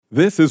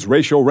This is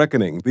Racial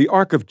Reckoning, the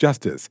Arc of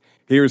Justice.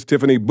 Here's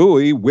Tiffany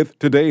Bowie with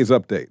today's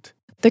update.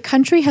 The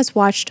country has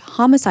watched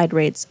homicide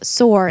rates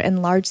soar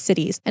in large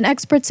cities, and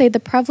experts say the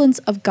prevalence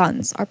of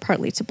guns are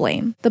partly to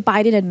blame. The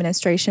Biden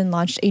administration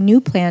launched a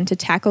new plan to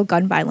tackle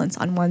gun violence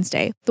on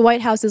Wednesday. The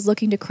White House is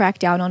looking to crack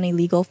down on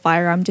illegal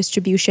firearm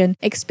distribution,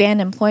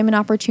 expand employment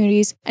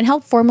opportunities, and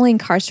help formerly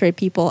incarcerated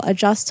people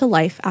adjust to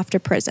life after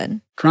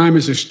prison. Crime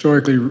has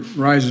historically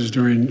rises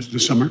during the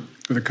summer,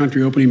 with the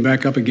country opening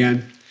back up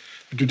again.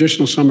 The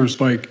traditional summer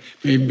spike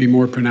may even be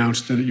more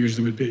pronounced than it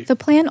usually would be. The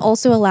plan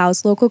also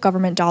allows local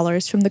government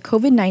dollars from the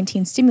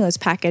COVID-19 stimulus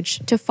package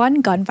to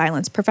fund gun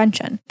violence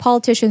prevention.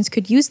 Politicians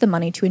could use the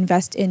money to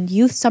invest in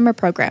youth summer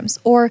programs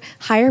or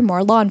hire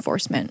more law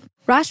enforcement.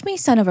 Rashmi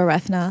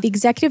Senavaratna, the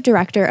executive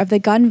director of the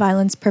gun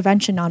violence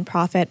prevention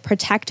nonprofit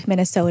Protect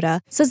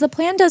Minnesota, says the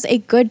plan does a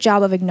good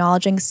job of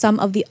acknowledging some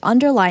of the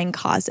underlying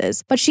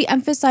causes, but she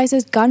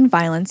emphasizes gun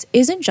violence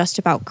isn't just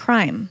about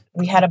crime.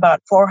 We had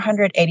about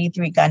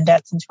 483 gun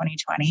deaths in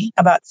 2020.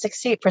 About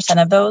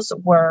 68% of those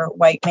were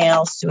white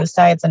male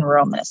suicides in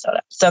rural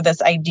Minnesota. So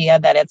this idea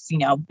that it's,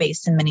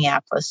 based in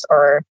Minneapolis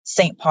or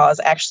St. Paul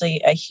is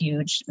actually a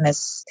huge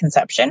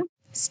misconception.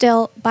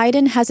 Still,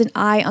 Biden has an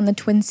eye on the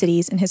Twin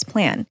Cities in his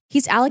plan.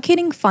 He's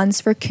allocating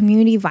funds for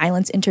community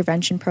violence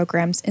intervention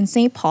programs in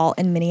St. Paul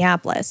and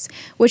Minneapolis,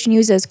 which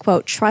uses,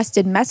 quote,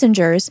 trusted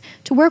messengers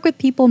to work with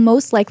people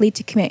most likely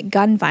to commit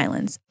gun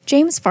violence.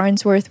 James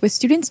Farnsworth with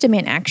Students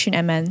Demand Action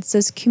MN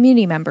says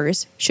community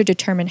members should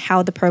determine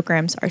how the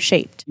programs are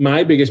shaped.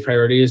 My biggest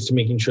priority is to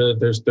making sure that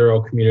there's thorough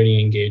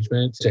community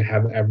engagement, to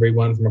have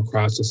everyone from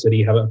across the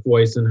city have a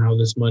voice in how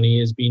this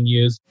money is being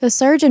used. The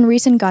surge in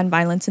recent gun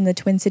violence in the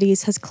Twin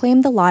Cities has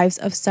claimed the lives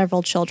of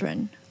several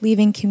children,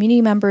 leaving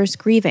community members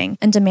grieving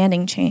and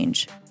demanding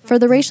change. For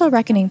the Racial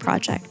Reckoning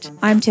Project,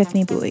 I'm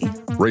Tiffany Bowie.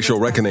 Racial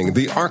Reckoning,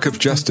 the Arc of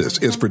Justice,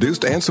 is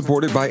produced and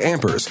supported by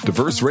Ampers,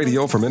 diverse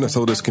radio for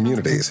Minnesota's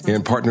communities,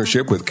 in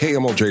partnership with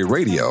KMOJ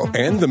Radio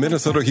and the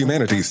Minnesota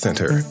Humanities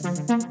Center.